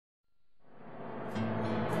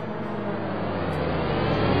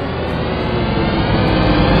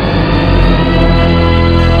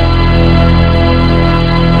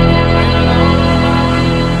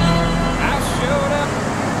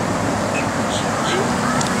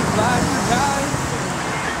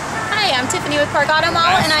Tiffany with Park Auto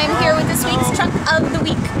Mall, and I am here with this week's Truck of the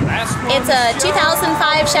Week. It's a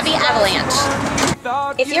 2005 Chevy Avalanche.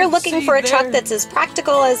 If you're looking for a truck that's as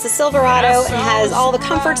practical as the Silverado and has all the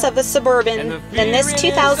comforts of a Suburban, then this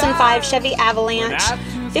 2005 Chevy Avalanche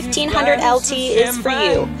 1500 LT is for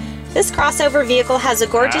you. This crossover vehicle has a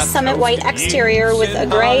gorgeous summit white exterior with a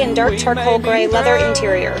gray and dark charcoal gray leather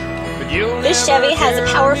interior. This Chevy has a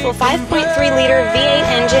powerful 5.3-liter V8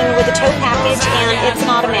 engine with a tow package, and it's an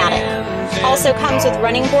automatic. Also comes with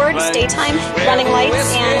running boards, daytime running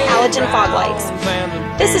lights, and halogen fog lights.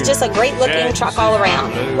 This is just a great looking truck all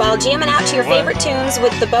around. While jamming out to your favorite tunes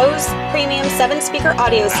with the Bose Premium 7-speaker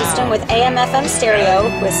audio system with AM/FM stereo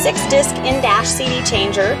with 6-disc in-dash CD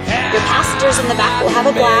changer, your passengers in the back will have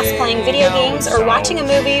a blast playing video games or watching a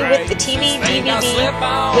movie with the TV, DVD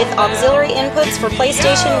with auxiliary inputs for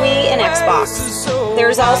PlayStation, Wii, and Xbox.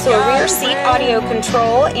 There's also a rear seat audio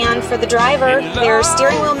control, and for the driver, there's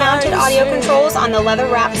steering wheel mounted audio controls on the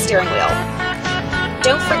leather-wrapped steering wheel.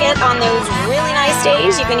 Don't forget, on those really nice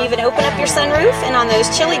days, you can even open up your sunroof, and on those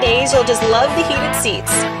chilly days, you'll just love the heated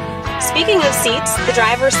seats. Speaking of seats, the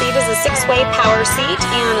driver's seat is a 6-way power seat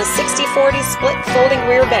and a 60/40 split folding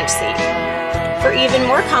rear bench seat. For even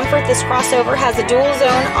more comfort, this crossover has a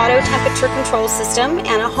dual-zone auto temperature control system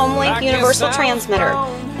and a HomeLink universal transmitter.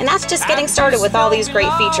 And that's just getting started with all these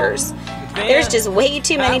great features. There's just way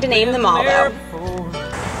too many to name them all, though.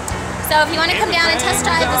 So if you want to come down and test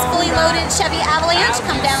drive this fully loaded Chevy Avalanche,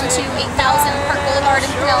 come down to 8000 Park Boulevard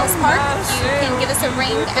in Pinellas Park. You can give us a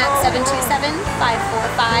ring at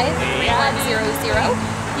 727-545-3100.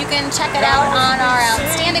 You can check it out on our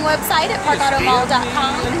outstanding website at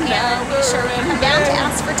parkautomall.com. And be sure when you come down to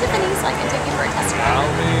ask for Tiffany so I can take you for a test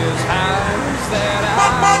drive.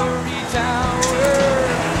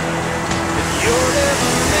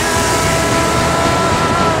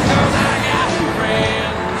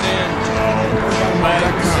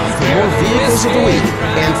 For more vehicles of the week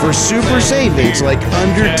and for super savings like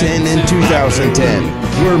under 10 in 2010,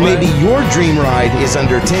 where maybe your dream ride is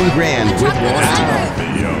under 10 grand with warranty.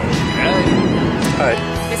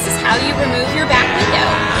 This is how you remove your back window.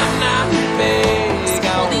 Just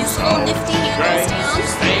pull these little nifty handles down,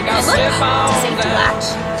 and look, it's a safety latch.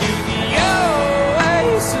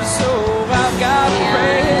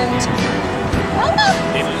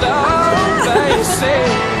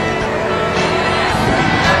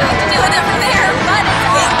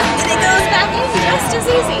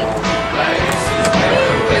 Easy.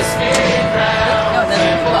 No,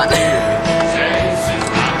 then hold on.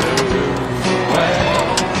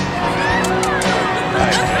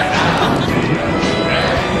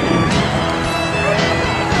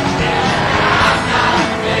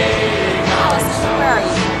 Where are you?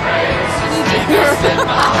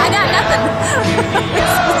 I got nothing.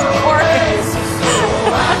 This is boring.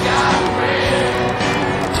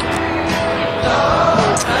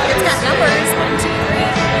 It's got numbers. 1, 2, 3.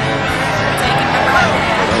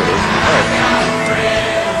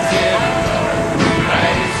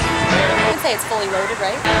 It's fully loaded,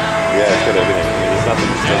 right? Yeah, it's got everything. I mean, there's nothing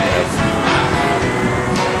to still have.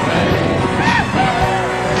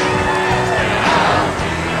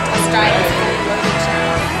 Let's try it. It's fully loaded.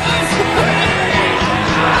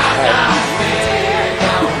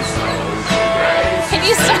 Can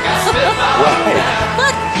you stop? Why?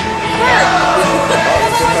 Look!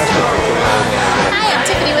 Hi, I'm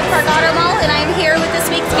Tiffany with Park Auto Mall, and I'm here with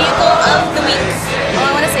this week's Vehicle of the Week. Oh,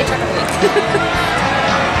 I want to say Truck of the Week.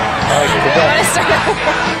 I forgot. I want to start. I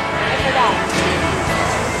forgot.